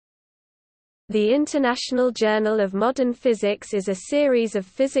The International Journal of Modern Physics is a series of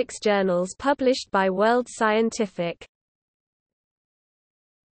physics journals published by World Scientific.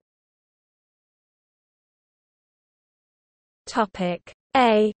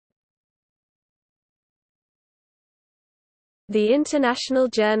 A. The International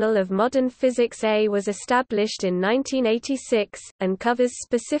Journal of Modern Physics A was established in 1986, and covers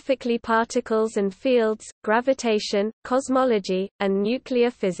specifically particles and fields, gravitation, cosmology, and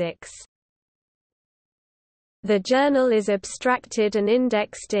nuclear physics. The journal is abstracted and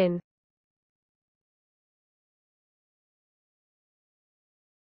indexed in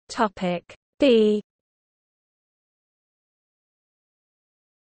B.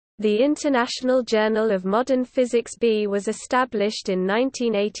 The International Journal of Modern Physics B was established in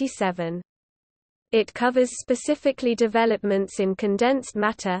 1987. It covers specifically developments in condensed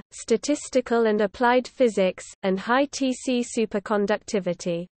matter, statistical and applied physics, and high Tc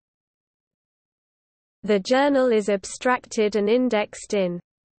superconductivity. The journal is abstracted and indexed in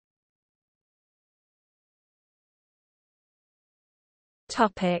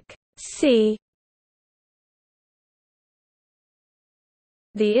C.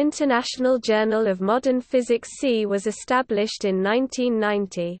 The International Journal of Modern Physics C was established in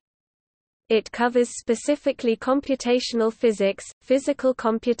 1990. It covers specifically computational physics, physical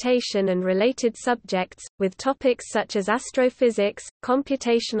computation and related subjects, with topics such as astrophysics,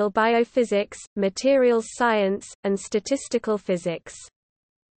 computational biophysics, materials science, and statistical physics.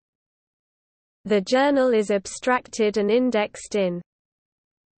 The journal is abstracted and indexed in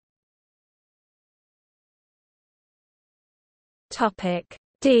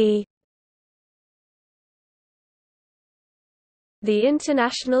D. The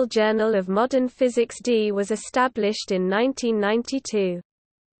International Journal of Modern Physics D was established in 1992.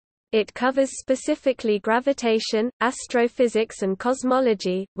 It covers specifically gravitation, astrophysics and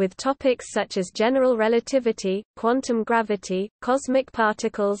cosmology, with topics such as general relativity, quantum gravity, cosmic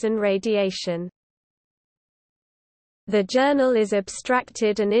particles and radiation. The journal is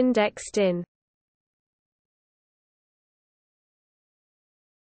abstracted and indexed in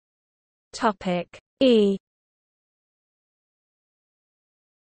E.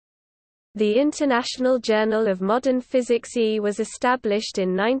 The International Journal of Modern Physics E was established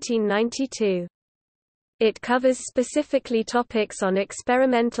in 1992. It covers specifically topics on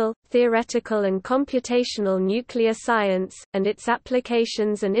experimental, theoretical and computational nuclear science, and its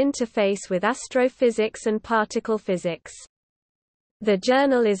applications and interface with astrophysics and particle physics. The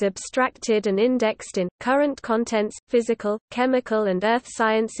journal is abstracted and indexed in Current Contents, Physical, Chemical and Earth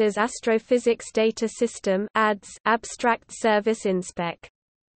Sciences Astrophysics Data System (ADS) Abstract Service Inspec.